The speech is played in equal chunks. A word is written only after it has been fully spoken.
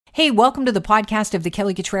Hey, welcome to the podcast of the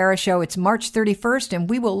Kelly Cutrara Show. It's March 31st, and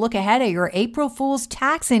we will look ahead at your April Fool's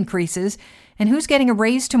tax increases and who's getting a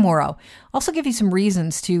raise tomorrow. Also give you some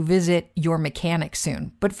reasons to visit your mechanic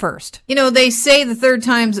soon. But first, they say the third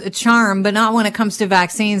time's a charm, but not when it comes to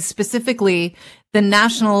vaccines, specifically the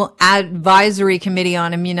National Advisory Committee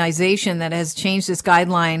on Immunization that has changed this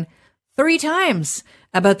guideline 3 times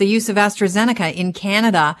about the use of AstraZeneca in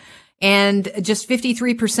Canada. And just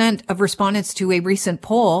 53% of respondents to a recent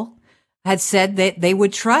poll had said that they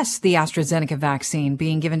would trust the AstraZeneca vaccine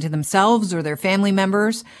being given to themselves or their family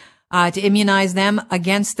members to immunize them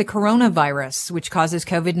against the coronavirus, which causes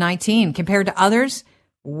COVID-19. Compared to others,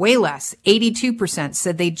 way less. 82%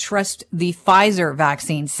 said they'd trust the Pfizer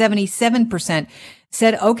vaccine. 77%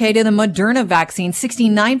 said okay to the Moderna vaccine.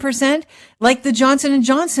 69% like the Johnson &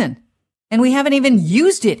 Johnson. And we haven't even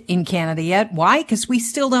used it in Canada yet. Why? Because we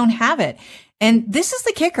still don't have it. And this is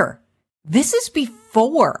the kicker. This is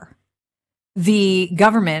before the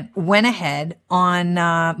government went ahead on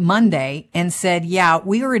Monday and said, yeah,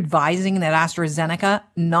 we are advising that AstraZeneca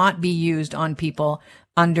not be used on people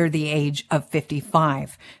under the age of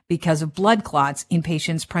 55 because of blood clots in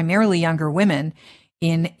patients, primarily younger women,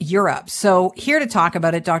 in Europe. So here to talk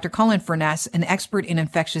about it, Dr. Colin Furness, an expert in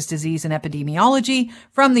infectious disease and epidemiology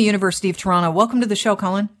from the University of Toronto. Welcome to the show,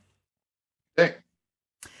 Colin. Hey.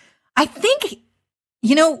 I think,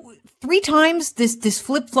 3 times this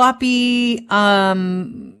flip-floppy,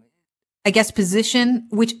 position,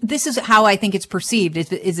 which this is how I think it's perceived,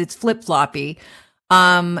 is it's flip-floppy,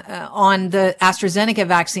 on the AstraZeneca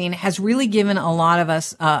vaccine has really given a lot of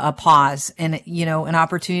us a pause and, an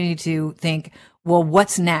opportunity to think, well,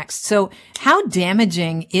 what's next? So how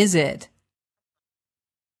damaging is it?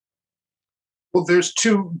 Well, there's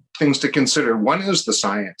 2 things to consider. One is the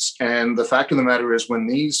science. And the fact of the matter is when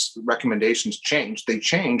these recommendations change, they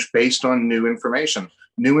change based on new information.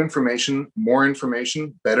 New information, more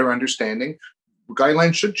information, better understanding.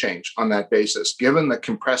 Guidelines should change on that basis, given the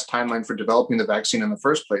compressed timeline for developing the vaccine in the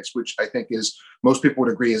first place, which I think is, most people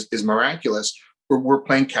would agree is miraculous. We're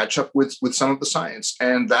playing catch up with some of the science.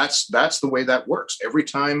 And that's the way that works. Every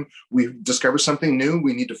time we discover something new,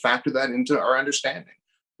 we need to factor that into our understanding.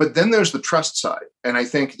 But then there's the trust side. And I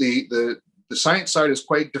think the science side is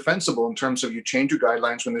quite defensible in terms of you change your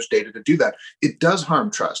guidelines when there's data to do that. It does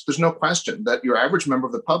harm trust. There's no question that your average member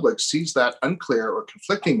of the public sees that unclear or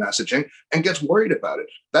conflicting messaging and gets worried about it.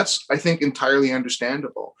 That's, I think, entirely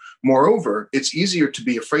understandable. Moreover, it's easier to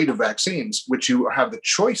be afraid of vaccines, which you have the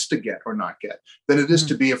choice to get or not get, than it is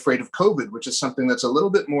to be afraid of COVID, which is something that's a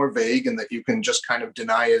little bit more vague and that you can just kind of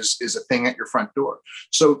deny is a thing at your front door.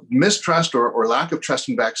 So mistrust or lack of trust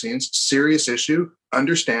in vaccines, serious issue,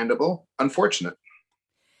 understandable, unfortunate.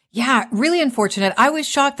 Yeah, really unfortunate. I was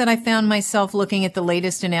shocked that I found myself looking at the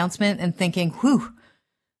latest announcement and thinking, whew,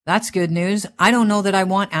 that's good news. I don't know that I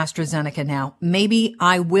want AstraZeneca now. Maybe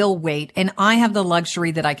I will wait. And I have the luxury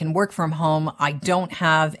that I can work from home. I don't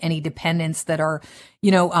have any dependents that are,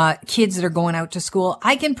 kids that are going out to school.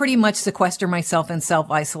 I can pretty much sequester myself and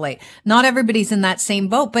self-isolate. Not everybody's in that same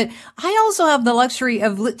boat, but I also have the luxury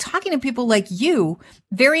of talking to people like you,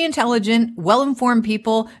 very intelligent, well-informed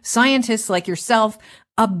people, scientists like yourself,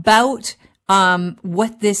 about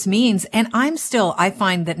what this means. And I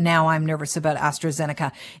find that now I'm nervous about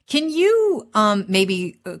AstraZeneca. Can you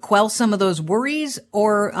maybe quell some of those worries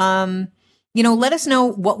or, let us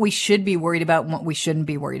know what we should be worried about and what we shouldn't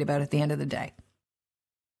be worried about at the end of the day?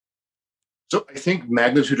 So I think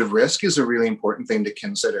magnitude of risk is a really important thing to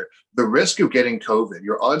consider. The risk of getting COVID,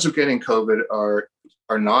 your odds of getting COVID are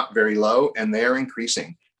not very low, and they are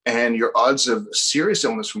increasing. And your odds of serious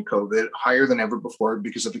illness from COVID higher than ever before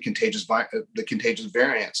because of the contagious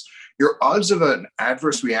variants. Your odds of an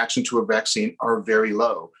adverse reaction to a vaccine are very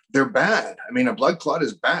low. They're bad. I mean, a blood clot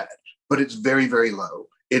is bad, but it's very, very low.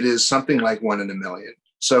 It is something like 1 in a million.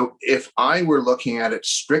 So if I were looking at it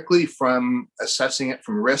strictly from assessing it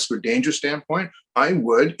from risk or danger standpoint, I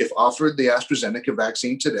would, if offered the AstraZeneca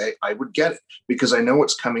vaccine today, I would get it because I know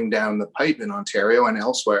what's coming down the pipe in Ontario and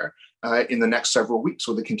elsewhere in the next several weeks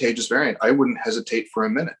with the contagious variant. I wouldn't hesitate for a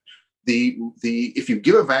minute. If you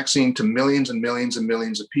give a vaccine to millions and millions and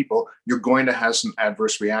millions of people, you're going to have some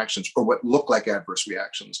adverse reactions or what look like adverse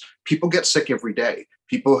reactions. People get sick every day.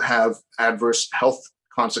 People have adverse health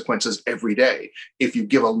consequences every day. If you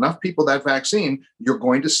give enough people that vaccine, you're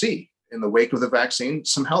going to see in the wake of the vaccine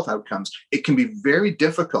some health outcomes. It can be very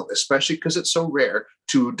difficult, especially because it's so rare,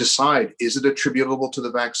 to decide is it attributable to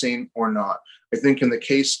the vaccine or not. I think in the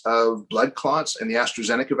case of blood clots and the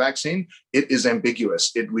AstraZeneca vaccine, it is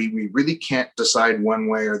ambiguous. We really can't decide one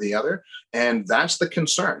way or the other. And that's the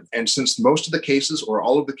concern. And since most of the cases or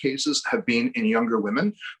all of the cases have been in younger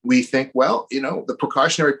women, we think, well, the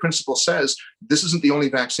precautionary principle says this isn't the only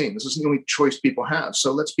vaccine. This isn't the only choice people have.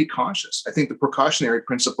 So let's be cautious. I think the precautionary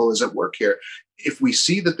principle is at work here. If we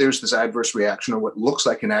see that there's this adverse reaction or what looks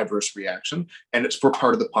like an adverse reaction, and it's for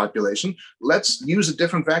part of the population, let's use a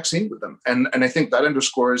different vaccine with them. And I think that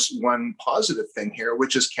underscores one positive thing here,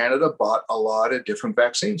 which is Canada bought a lot of different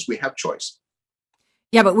vaccines. We have choice.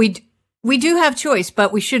 Yeah, but we do have choice,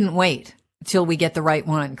 but we shouldn't wait until we get the right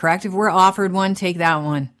one, correct? If we're offered one, take that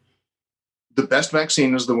one. The best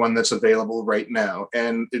vaccine is the one that's available right now.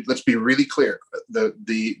 And let's be really clear.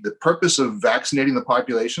 The purpose of vaccinating the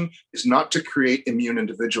population is not to create immune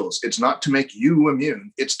individuals. It's not to make you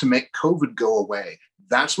immune. It's to make COVID go away.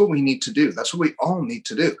 That's what we need to do. That's what we all need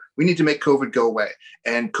to do. We need to make COVID go away.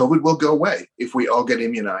 And COVID will go away if we all get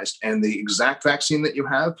immunized. And the exact vaccine that you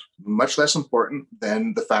have, much less important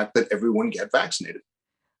than the fact that everyone get vaccinated.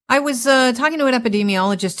 I was talking to an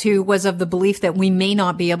epidemiologist who was of the belief that we may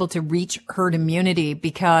not be able to reach herd immunity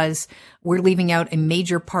because we're leaving out a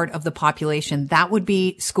major part of the population. That would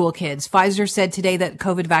be school kids. Pfizer said today that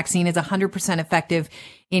COVID vaccine is 100% effective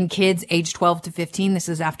in kids age 12 to 15. This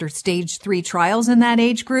is after stage 3 trials in that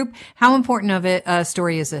age group. How important of a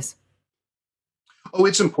story is this? Oh,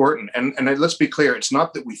 it's important. And let's be clear. It's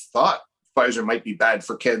not that we thought Pfizer might be bad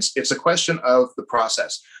for kids. It's a question of the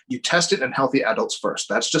process. You test it in healthy adults first.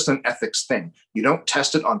 That's just an ethics thing. You don't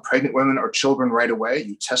test it on pregnant women or children right away.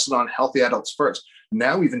 You test it on healthy adults first.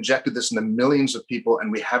 Now we've injected this into millions of people and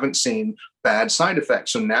we haven't seen bad side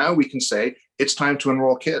effects. So now we can say it's time to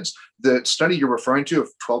enroll kids. The study you're referring to of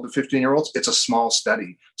 12 to 15-year-olds, it's a small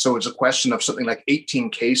study. So it's a question of something like 18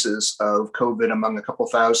 cases of COVID among a couple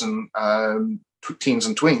thousand teens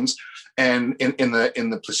and tweens, and in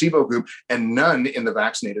the placebo group, and none in the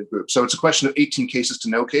vaccinated group. So it's a question of 18 cases to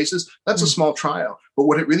no cases. That's a small trial. But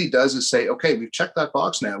what it really does is say, okay, we've checked that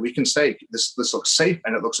box now. We can say this looks safe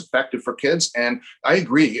and it looks effective for kids. And I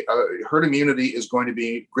agree, herd immunity is going to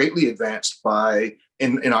be greatly advanced by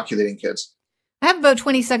inoculating kids. I have about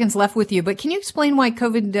 20 seconds left with you, but can you explain why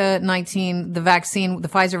COVID-19, the vaccine, the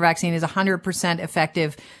Pfizer vaccine, is 100%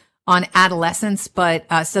 effective on adolescents, but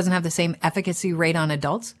doesn't have the same efficacy rate on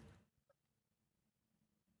adults?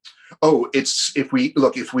 Oh, it's if we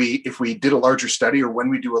did a larger study, or when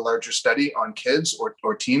we do a larger study on kids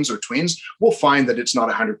or teens or tweens, we'll find that it's not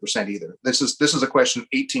 100% either. This is a question of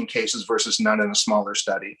 18 cases versus none in a smaller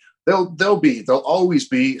study. There'll always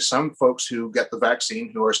be some folks who get the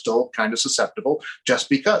vaccine who are still kind of susceptible, just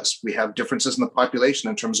because we have differences in the population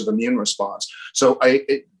in terms of immune response. So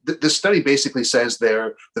this study basically says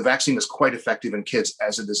the vaccine is quite effective in kids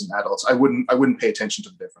as it is in adults. I wouldn't pay attention to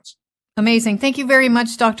the difference. Amazing. Thank you very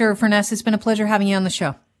much, Dr. Furness. It's been a pleasure having you on the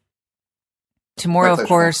show. Tomorrow, of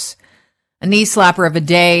course, a knee slapper of a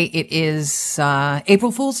day. It is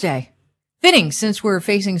April Fool's Day. Fitting, since we're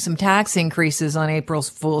facing some tax increases on April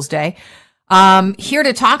Fool's Day. Here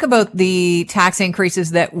to talk about the tax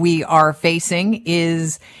increases that we are facing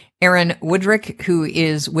is Aaron Wudrick, who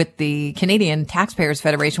is with the Canadian Taxpayers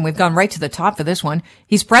Federation. We've gone right to the top for this one.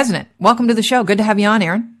 He's president. Welcome to the show. Good to have you on,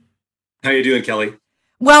 Aaron. How you doing, Kelly?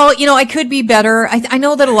 Well, I could be better. I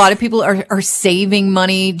know that a lot of people are saving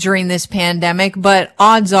money during this pandemic, but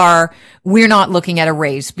odds are we're not looking at a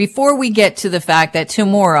raise. Before we get to the fact that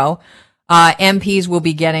tomorrow, MPs will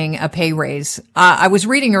be getting a pay raise. I was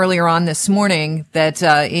reading earlier on this morning that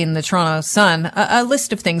in the Toronto Sun, a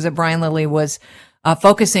list of things that Brian Lilley was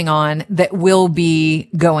focusing on that will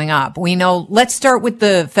be going up. We know, let's start with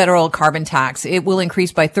the federal carbon tax. It will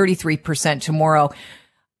increase by 33% tomorrow.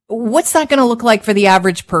 What's that going to look like for the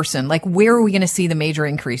average person? Like, where are we going to see the major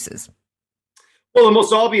increases? Well, the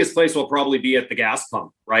most obvious place will probably be at the gas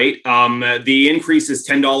pump, right? The increase is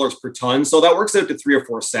 $10 per ton. So that works out to 3 or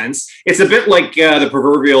 4 cents. It's a bit like the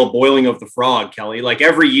proverbial boiling of the frog, Kelly. Like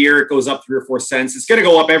every year it goes up 3 or 4 cents. It's going to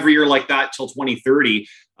go up every year like that till 2030.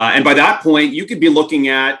 And by that point, you could be looking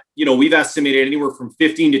at, we've estimated anywhere from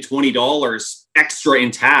 $15 to $20 extra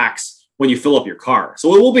in tax when you fill up your car.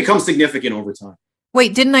 So it will become significant over time.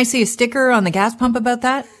 Wait, didn't I see a sticker on the gas pump about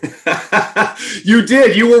that? You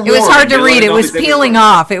did. You were warned. It was hard to read. It was peeling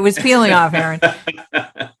off. It was peeling off, Aaron.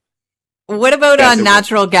 What about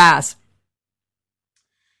natural gas?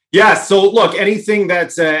 Yeah. So look, anything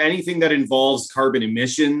that involves carbon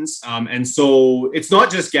emissions. And so it's not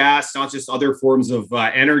just gas, not just other forms of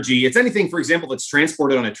energy. It's anything, for example, that's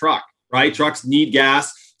transported on a truck, right? Trucks need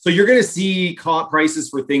gas. So you're going to see prices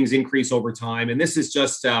for things increase over time. And this is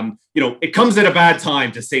just, it comes at a bad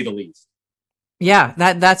time, to say the least. Yeah,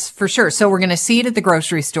 that's for sure. So we're going to see it at the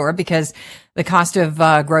grocery store because the cost of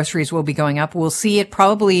groceries will be going up. We'll see it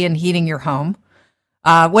probably in heating your home.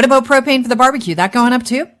 What about propane for the barbecue? That going up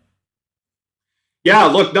too? Yeah,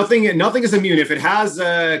 look, nothing is immune. If it has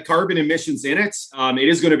carbon emissions in it, it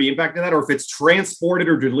is going to be impacted that. Or if it's transported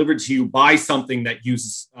or delivered to you by something that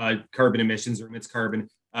uses carbon emissions or emits carbon,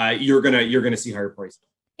 you're gonna see higher prices.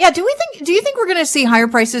 Yeah, do you think we're going to see higher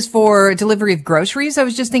prices for delivery of groceries? I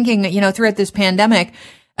was just thinking, throughout this pandemic,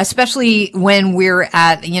 especially when we're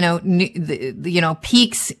at,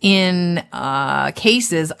 peaks in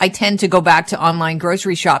cases, I tend to go back to online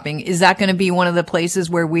grocery shopping. Is that going to be one of the places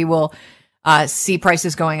where we will see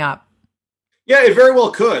prices going up? Yeah, it very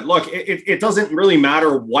well could. Look, it doesn't really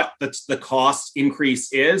matter what the cost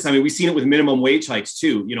increase is. I mean, we've seen it with minimum wage hikes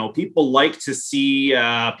too. People like to see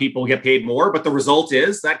people get paid more, but the result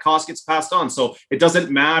is that cost gets passed on. So it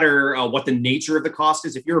doesn't matter what the nature of the cost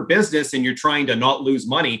is. If you're a business and you're trying to not lose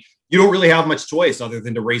money, you don't really have much choice other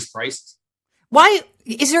than to raise prices. Why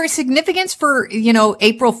is there a significance for,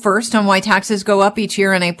 April 1st on why taxes go up each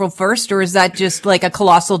year on April 1st? Or is that just like a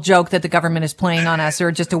colossal joke that the government is playing on us,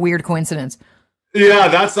 or just a weird coincidence? Yeah,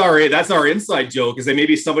 that's our inside joke, is that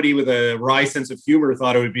maybe somebody with a wry sense of humor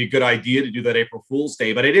thought it would be a good idea to do that April Fool's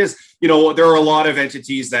Day. But it is, there are a lot of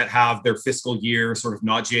entities that have their fiscal year sort of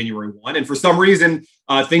not January 1. And for some reason,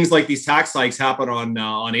 things like these tax hikes happen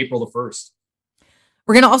on April the 1st.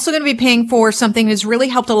 We're also going to be paying for something that's really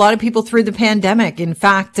helped a lot of people through the pandemic. In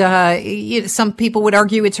fact, some people would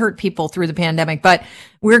argue it's hurt people through the pandemic, but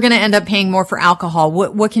we're going to end up paying more for alcohol.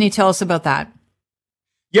 What can you tell us about that?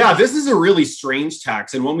 Yeah, this is a really strange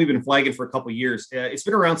tax, and one we've been flagging for a couple of years. It's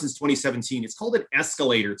been around since 2017. It's called an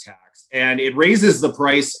escalator tax, and it raises the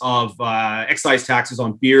price of excise taxes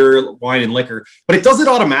on beer, wine, and liquor, but it does it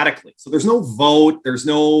automatically. So there's no vote, there's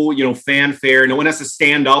no fanfare, no one has to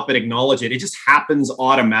stand up and acknowledge it. It just happens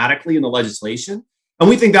automatically in the legislation, and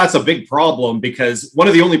we think that's a big problem because one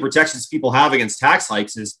of the only protections people have against tax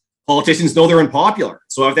hikes is politicians know they're unpopular.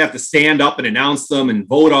 So if they have to stand up and announce them and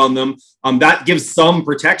vote on them, that gives some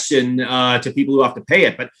protection to people who have to pay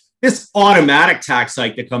it. But this automatic tax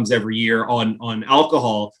hike that comes every year on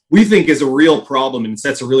alcohol, we think is a real problem and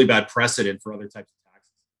sets a really bad precedent for other types of taxes.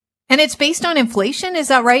 And it's based on inflation, is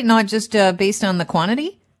that right? Not just based on the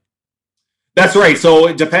quantity? That's right.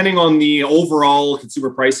 So depending on the overall consumer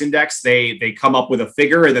price index, they come up with a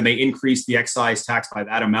figure and then they increase the excise tax by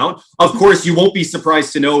that amount. Of course, you won't be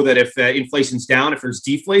surprised to know that if inflation's down, if there's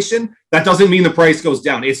deflation, that doesn't mean the price goes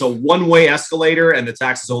down. It's a one-way escalator and the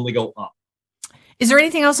taxes only go up. Is there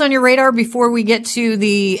anything else on your radar before we get to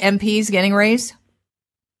the MPs getting raised?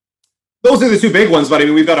 Those are the two big ones, but I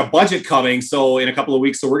mean, we've got a budget coming in a couple of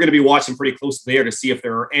weeks, so we're going to be watching pretty closely there to see if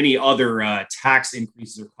there are any other tax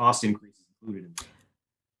increases or cost increases.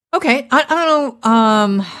 Okay, I don't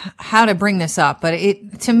know how to bring this up, but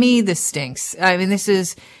to me this stinks. I mean,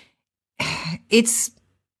 it's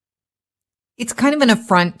kind of an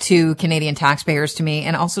affront to Canadian taxpayers, to me,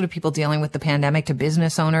 and also to people dealing with the pandemic, to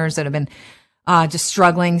business owners that have been just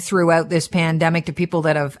struggling throughout this pandemic, to people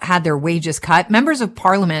that have had their wages cut. Members of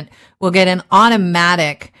Parliament will get an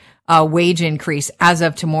automatic wage increase as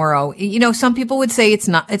of tomorrow. Some people would say it's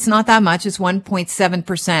not that much. It's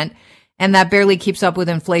 1.7%. And that barely keeps up with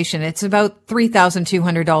inflation. It's about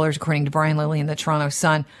 $3,200, according to Brian Lilly in the Toronto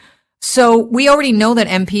Sun. So we already know that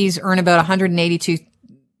MPs earn about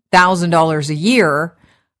 $182,000 a year.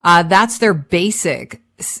 That's their basic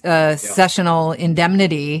sessional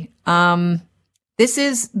indemnity. This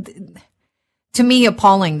is, to me,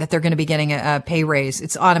 appalling that they're going to be getting a pay raise.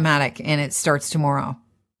 It's automatic and it starts tomorrow.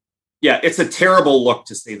 Yeah, it's a terrible look,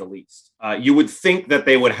 to say the least. You would think that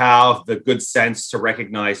they would have the good sense to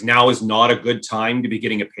recognize now is not a good time to be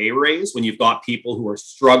getting a pay raise when you've got people who are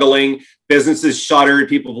struggling, businesses shuttered,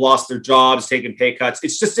 people have lost their jobs, taken pay cuts.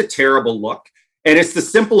 It's just a terrible look. And it's the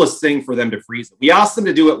simplest thing for them to freeze it. We asked them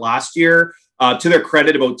to do it last year. To their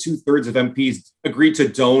credit, about 2/3 of MPs agreed to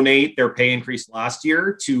donate their pay increase last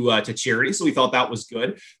year to charity. So we thought that was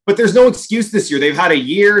good. But there's no excuse this year. They've had a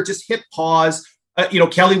year, just hit pause.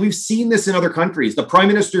 Kelly, we've seen this in other countries. The Prime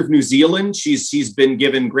Minister of New Zealand, she's been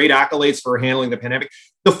given great accolades for handling the pandemic.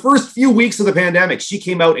 The first few weeks of the pandemic, she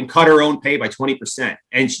came out and cut her own pay by 20%.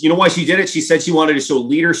 And you know why she did it? She said she wanted to show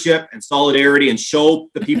leadership and solidarity and show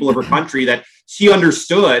the people of her country that she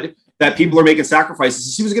understood that people are making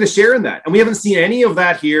sacrifices. She was going to share in that. And we haven't seen any of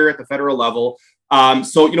that here at the federal level.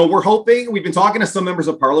 So we're hoping, we've been talking to some members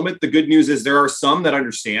of Parliament. The good news is there are some that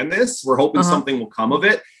understand this. We're hoping something will come of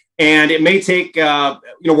it. And it may take, we're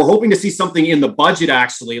hoping to see something in the budget,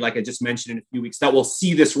 actually, like I just mentioned, in a few weeks, that will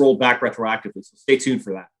see this rolled back retroactively. So stay tuned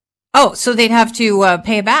for that. Oh, so they'd have to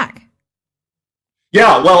pay it back.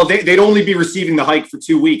 Yeah, well, they'd only be receiving the hike for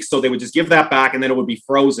 2 weeks, so they would just give that back, and then it would be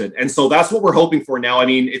frozen. And so that's what we're hoping for now. I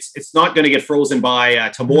mean, it's not going to get frozen by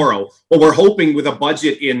tomorrow, but we're hoping with a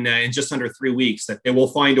budget in just under 3 weeks that they will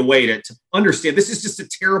find a way to understand this is just a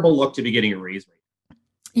terrible look to be getting a raise rate.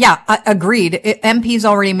 Yeah, agreed. MPs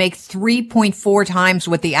already make 3.4 times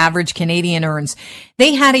what the average Canadian earns.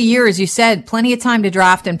 They had a year, as you said, plenty of time to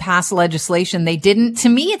draft and pass legislation. They didn't. To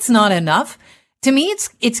me, it's not enough. To me,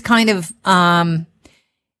 it's kind of,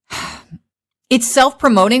 it's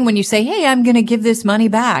self-promoting when you say, hey, I'm going to give this money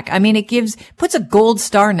back. I mean, puts a gold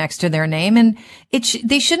star next to their name, and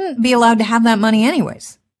they shouldn't be allowed to have that money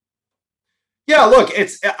anyways. Yeah, look,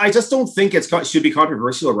 I just don't think it should be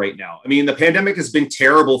controversial right now. I mean, the pandemic has been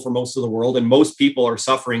terrible for most of the world, and most people are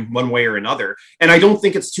suffering one way or another. And I don't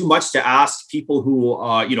think it's too much to ask people who,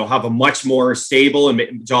 have a much more stable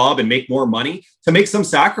job and make more money to make some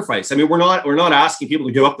sacrifice. I mean, we're not asking people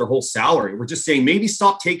to give up their whole salary. We're just saying maybe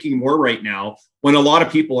stop taking more right now when a lot of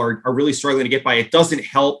people are really struggling to get by. It doesn't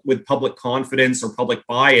help with public confidence or public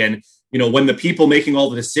buy-in. When the people making all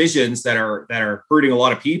the decisions that are hurting a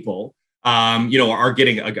lot of people, are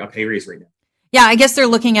getting a pay raise right now. Yeah, I guess they're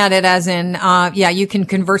looking at it as in, you can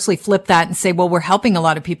conversely flip that and say, well, we're helping a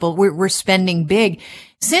lot of people. We're spending big.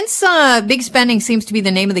 Since big spending seems to be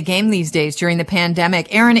the name of the game these days during the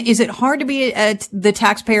pandemic, Aaron, is it hard to be the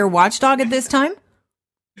taxpayer watchdog at this time?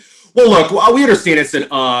 Well, look, we understand it's an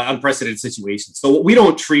unprecedented situation. So we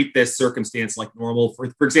don't treat this circumstance like normal.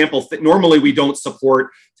 For example, normally we don't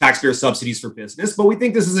support taxpayer subsidies for business, but we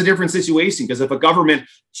think this is a different situation because if a government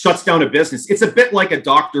shuts down a business, it's a bit like a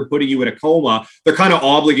doctor putting you in a coma. They're kind of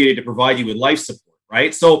obligated to provide you with life support,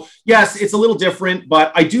 right? So yes, it's a little different,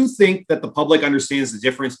 but I do think that the public understands the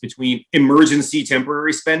difference between emergency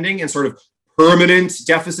temporary spending and sort of permanent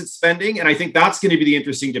deficit spending. And I think that's going to be the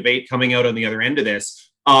interesting debate coming out on the other end of this.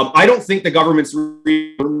 I don't think the government's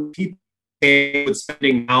people with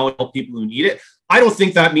spending now and help people who need it. I don't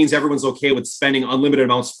think that means everyone's okay with spending unlimited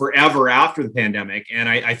amounts forever after the pandemic. And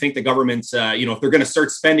I think the government's, if they're going to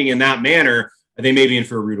start spending in that manner, they may be in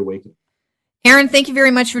for a rude awakening. Aaron, thank you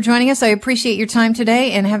very much for joining us. I appreciate your time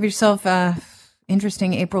today, and have yourself a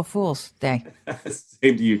interesting April Fool's Day.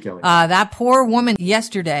 Same to you, Kelly. That poor woman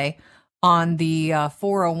yesterday on the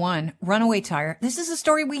 401 runaway tire. This is a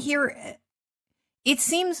story we hear. It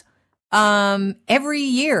seems every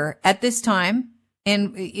year at this time,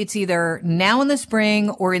 and it's either now in the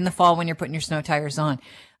spring or in the fall when you're putting your snow tires on,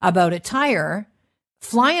 about a tire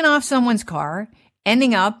flying off someone's car,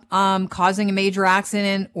 ending up causing a major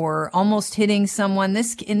accident or almost hitting someone.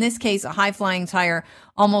 In this case, a high-flying tire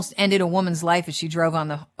almost ended a woman's life as she drove on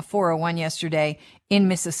the 401 yesterday in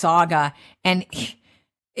Mississauga. And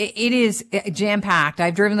it is jam-packed.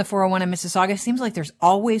 I've driven the 401 in Mississauga. It seems like there's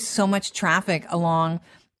always so much traffic along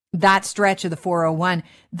that stretch of the 401.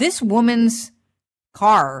 This woman's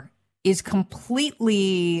car is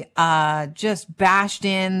completely just bashed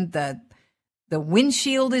in. The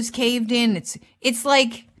windshield is caved in. It's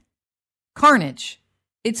like carnage.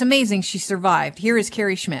 It's amazing she survived. Here is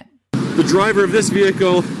Carrie Schmidt. The driver of this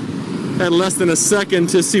vehicle had less than a second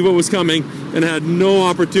to see what was coming and had no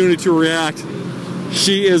opportunity to react.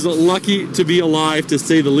 She is lucky to be alive, to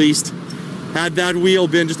say the least. Had that wheel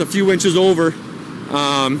been just a few inches over,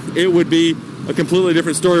 it would be a completely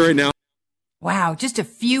different story right now. Wow, just a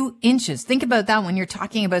few inches. Think about that when you're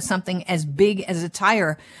talking about something as big as a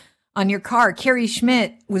tire on your car. Carrie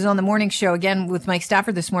Schmidt was on the morning show again with Mike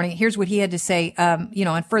Stafford this morning. Here's what he had to say,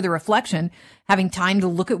 on further reflection, having time to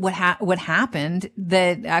look at what happened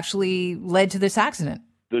that actually led to this accident.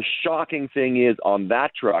 The shocking thing is on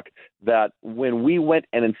that truck that when we went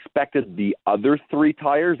and inspected the other 3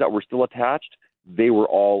 tires that were still attached, they were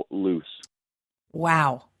all loose.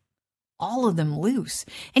 Wow. All of them loose.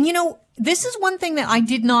 And this is one thing that I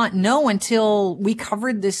did not know until we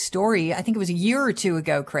covered this story. I think it was a year or two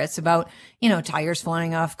ago, Chris, about, tires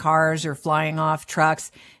flying off cars or flying off trucks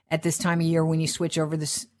at this time of year when you switch over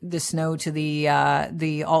the snow to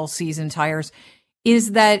the all season tires,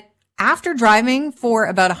 is that after driving for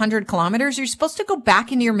about 100 kilometers, you're supposed to go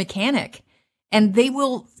back into your mechanic and they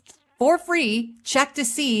will, for free, check to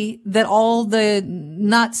see that all the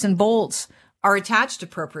nuts and bolts are attached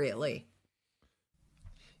appropriately.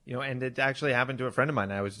 And it actually happened to a friend of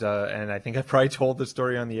mine. I was, and I think I probably told the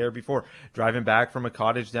story on the air before, driving back from a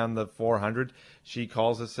cottage down the 400. She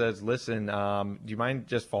calls us, says, listen, do you mind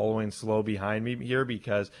just following slow behind me here?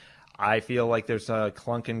 Because I feel like there's a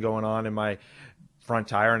clunking going on in my front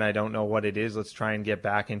tire and I don't know what it is. Let's try and get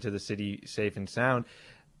back into the city safe and sound.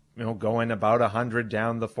 Going about 100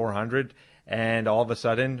 down the 400, and all of a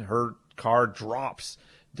sudden her car drops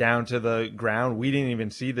down to the ground. We didn't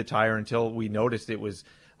even see the tire until we noticed it was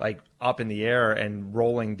like up in the air and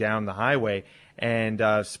rolling down the highway. And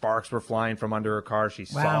sparks were flying from under her car. She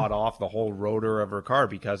sawed off the whole rotor of her car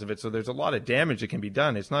because of it. So there's a lot of damage that can be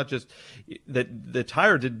done. It's not just that the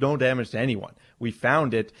tire did no damage to anyone. We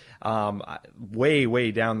found it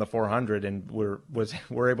way down the 400, and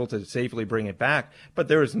we're able to safely bring it back. But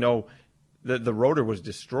there was no. The rotor was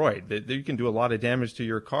destroyed. You can do a lot of damage to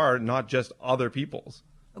your car, not just other people's.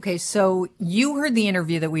 Okay, so you heard the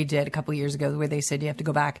interview that we did a couple of years ago where they said you have to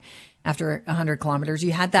go back after 100 kilometers.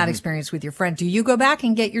 You had that experience with your friend. Do you go back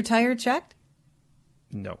and get your tire checked?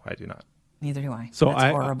 No, I do not. Neither do I. So That's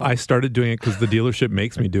horrible. I started doing it because the dealership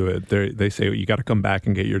makes me do it. They say you got to come back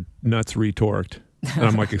and get your nuts retorqued. And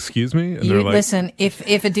I'm like, excuse me? And they're like, listen, if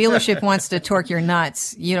a dealership wants to torque your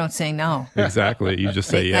nuts, you don't say no. Exactly. You just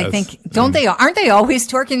say yes. I think, aren't they always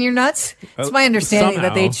torquing your nuts? It's my understanding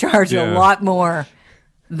that they charge a lot more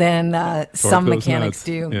than some mechanics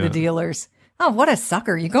do, the dealers. Oh, what a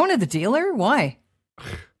sucker. You going to the dealer? Why?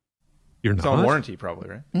 You're not? It's on warranty probably,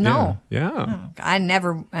 right? No. Yeah. Oh, I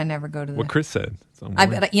never go to what Chris said.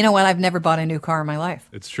 You know what? I've never bought a new car in my life.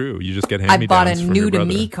 It's true. You just get I hand-me-downs bought a from new your to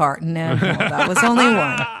brother. me car. No, that was only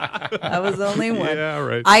one. That was only one. Yeah,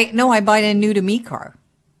 right. I bought a new to me car.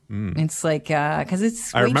 It's like because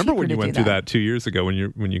it's. I remember way when cheaper you to went do through that 2 years ago when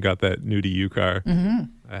you got that new to you car. Mm-hmm.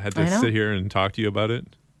 I had to sit here and talk to you about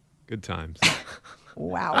it. Good times.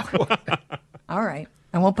 Wow. All right.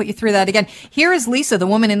 I won't put you through that again. Here is Lisa, the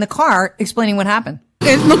woman in the car, explaining what happened.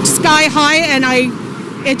 It looked sky high, and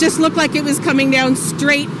it just looked like it was coming down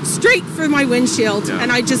straight for my windshield,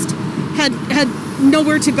 and I just had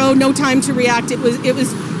nowhere to go, no time to react. It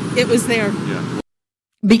was there. Yeah.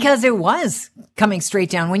 Because it was coming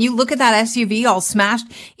straight down. When you look at that SUV all smashed,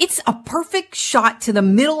 it's a perfect shot to the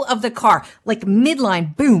middle of the car, like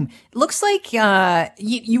midline, boom. It looks like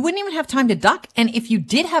you wouldn't even have time to duck. And if you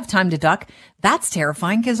did have time to duck, that's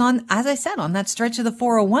terrifying because as I said, on that stretch of the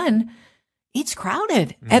 401, it's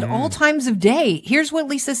crowded at all times of day. Here's what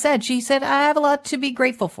Lisa said. She said, I have a lot to be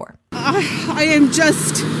grateful for.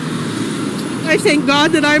 I thank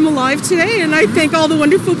God that I'm alive today, and I thank all the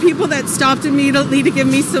wonderful people that stopped immediately to give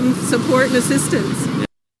me some support and assistance.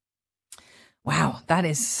 Wow, that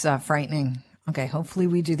is frightening. Okay, hopefully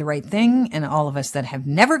we do the right thing, and all of us that have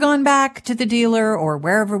never gone back to the dealer or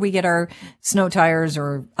wherever we get our snow tires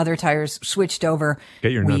or other tires switched over,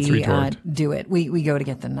 get your nuts retorqued. Do it. We go to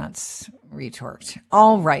get the nuts retorqued.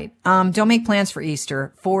 All right. Don't make plans for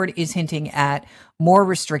Easter. Ford is hinting at more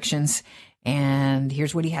restrictions, and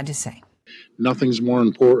here's what he had to say. Nothing's more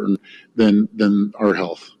important than our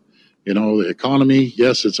health. You know, the economy,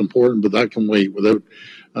 yes, it's important, but that can wait. Without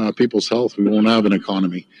people's health, we won't have an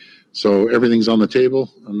economy. So everything's on the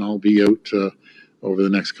table, and I'll be out over the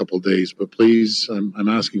next couple of days. But please, I'm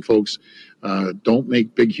asking folks, don't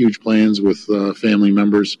make big, huge plans with family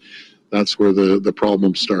members. That's where the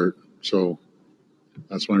problems start. So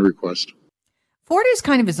that's my request. Ford is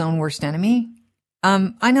kind of his own worst enemy.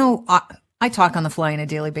 I know I talk on the fly on a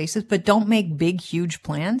daily basis, but don't make big, huge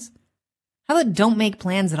plans. How about don't make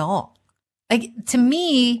plans at all? Like, to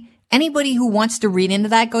me, anybody who wants to read into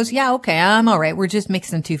that goes, yeah, okay, I'm all right. We're just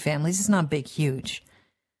mixing two families. It's not big, huge.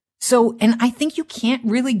 So, and I think you can't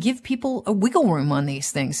really give people a wiggle room on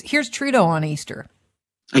these things. Here's Trudeau on Easter.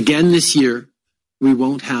 Again this year, we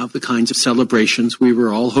won't have the kinds of celebrations we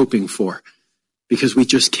were all hoping for because we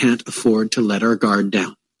just can't afford to let our guard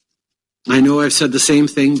down. I know I've said the same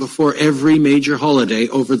thing before every major holiday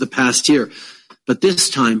over the past year, but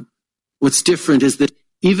this time, what's different is that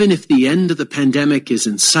even if the end of the pandemic is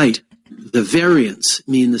in sight, the variants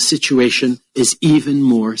mean the situation is even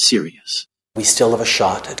more serious. We still have a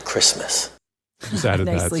shot at Christmas.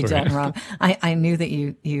 Nicely done, Rob. I knew that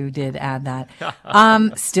you did add that.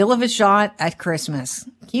 Still have a shot at Christmas.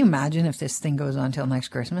 Can you imagine if this thing goes on till next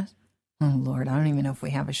Christmas? Oh, Lord, I don't even know if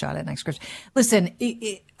we have a shot at next Christmas. Listen,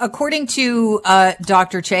 according to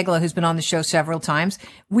Dr. Chagla, who's been on the show several times,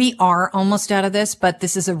 we are almost out of this, but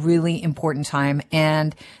this is a really important time.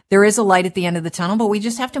 And there is a light at the end of the tunnel, but we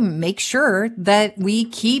just have to make sure that we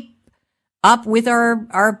keep up with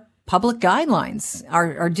our public guidelines,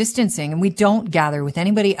 our distancing, and we don't gather with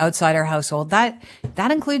anybody outside our household. That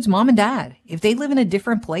includes mom and dad. If they live in a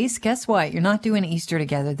different place, guess what? You're not doing Easter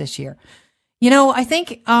together this year. You know, I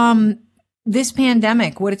think this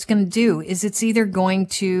pandemic, what it's going to do is it's either going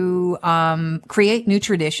to create new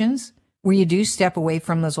traditions where you do step away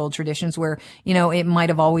from those old traditions where, you know, it might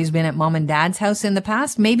have always been at mom and dad's house in the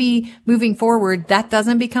past. Maybe moving forward, that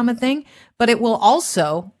doesn't become a thing, but it will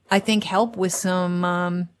also, I think, help with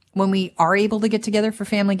some, when we are able to get together for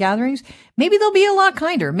family gatherings, maybe they'll be a lot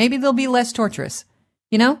kinder. Maybe they'll be less torturous.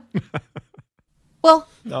 You know? Well,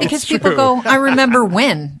 No, because it's people true. go, I remember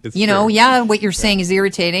when. It's you know, true. yeah, what you're saying is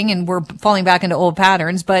irritating and we're falling back into old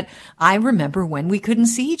patterns, but I remember when we couldn't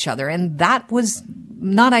see each other and that was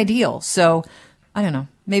not ideal. So, I don't know.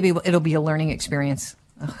 Maybe it'll be a learning experience.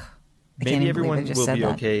 Ugh, I can't Maybe even believe I everyone just will said be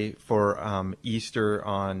that. okay for Easter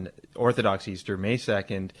on Orthodox Easter, May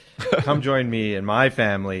 2nd. Come join me and my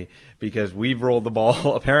family because we've rolled the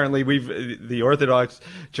ball. Apparently, the Orthodox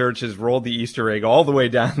Church has rolled the Easter egg all the way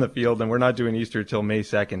down the field, and we're not doing Easter till May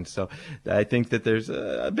 2nd. So I think that there's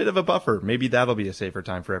a bit of a buffer. Maybe that'll be a safer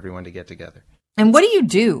time for everyone to get together. And what do you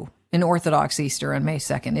do in Orthodox Easter on May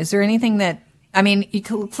 2nd? Is there anything that, I mean,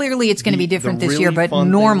 clearly it's going to be different this year, really but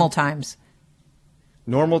fun normal thing- times.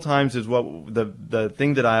 Normal times is what the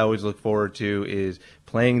thing that I always look forward to is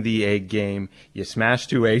playing the egg game. You smash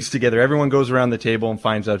two eggs together. Everyone goes around the table and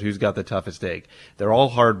finds out who's got the toughest egg. They're all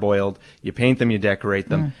hard boiled. You paint them, you decorate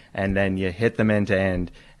them, and then you hit them end to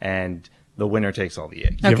end, and the winner takes all the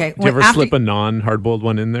eggs. Okay. Do you ever slip a non-hard-boiled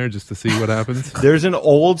one in there just to see what happens? There's an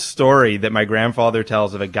old story that my grandfather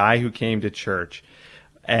tells of a guy who came to church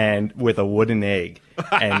and with a wooden egg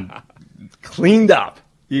and cleaned up.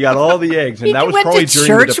 You got all the eggs, and He that was went to probably during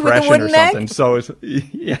church the with a Depression or wooden egg? something. So it's,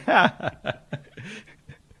 yeah.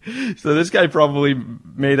 So this guy probably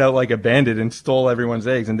made out like a bandit and stole everyone's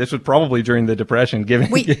eggs, and this was probably during the Depression. Given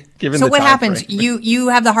Wait, given so the what time happens? frame. You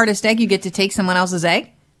have the hardest egg, you get to take someone else's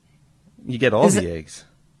egg? You get all Is the it- eggs.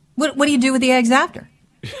 What do you do with the eggs after?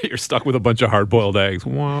 You're stuck with a bunch of hard-boiled eggs.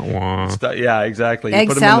 Wah, wah. Yeah, exactly. Egg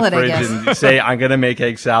you put salad, I them in the guess. fridge and say, "I'm gonna make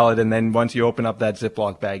egg salad," and then once you open up that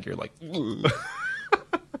Ziploc bag, you're like,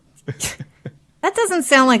 That doesn't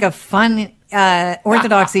sound like a fun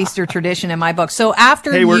Orthodox Easter tradition in my book. So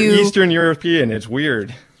after "Hey, we're you Eastern European. It's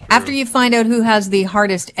weird." after you find out who has the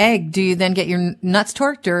hardest egg, do you then get your nuts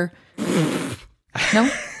torqued or no?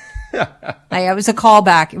 It was a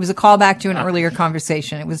callback. It was a callback to an earlier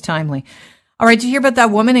conversation. It was timely. All right, did you hear about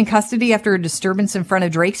that woman in custody after a disturbance in front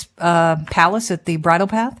of Drake's palace at the Bridle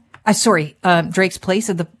Path? Drake's place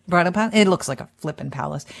at the Bridle Path. It looks like a flippin'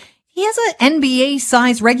 palace. He has an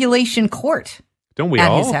NBA-sized regulation court Don't we at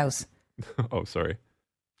all? his house. Oh, sorry.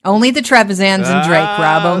 Only the Trebizonds and Drake,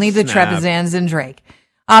 Rob. Only the snap. Trebizonds and Drake.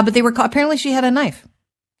 But they were apparently she had a knife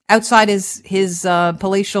outside his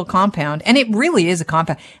palatial compound, and it really is a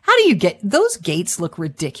compound. How do you get those gates? Look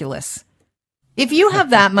ridiculous. If you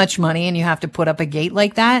have that much money and you have to put up a gate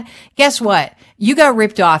like that, guess what? You got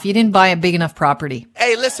ripped off. You didn't buy a big enough property.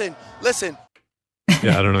 Hey, listen.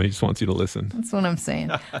 Yeah, I don't know. He just wants you to listen. That's what I'm saying.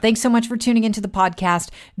 Thanks so much for tuning into the podcast.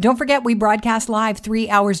 Don't forget, we broadcast live 3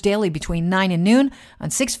 hours daily between 9 and noon on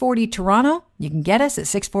 640 Toronto. You can get us at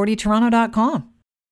 640toronto.com.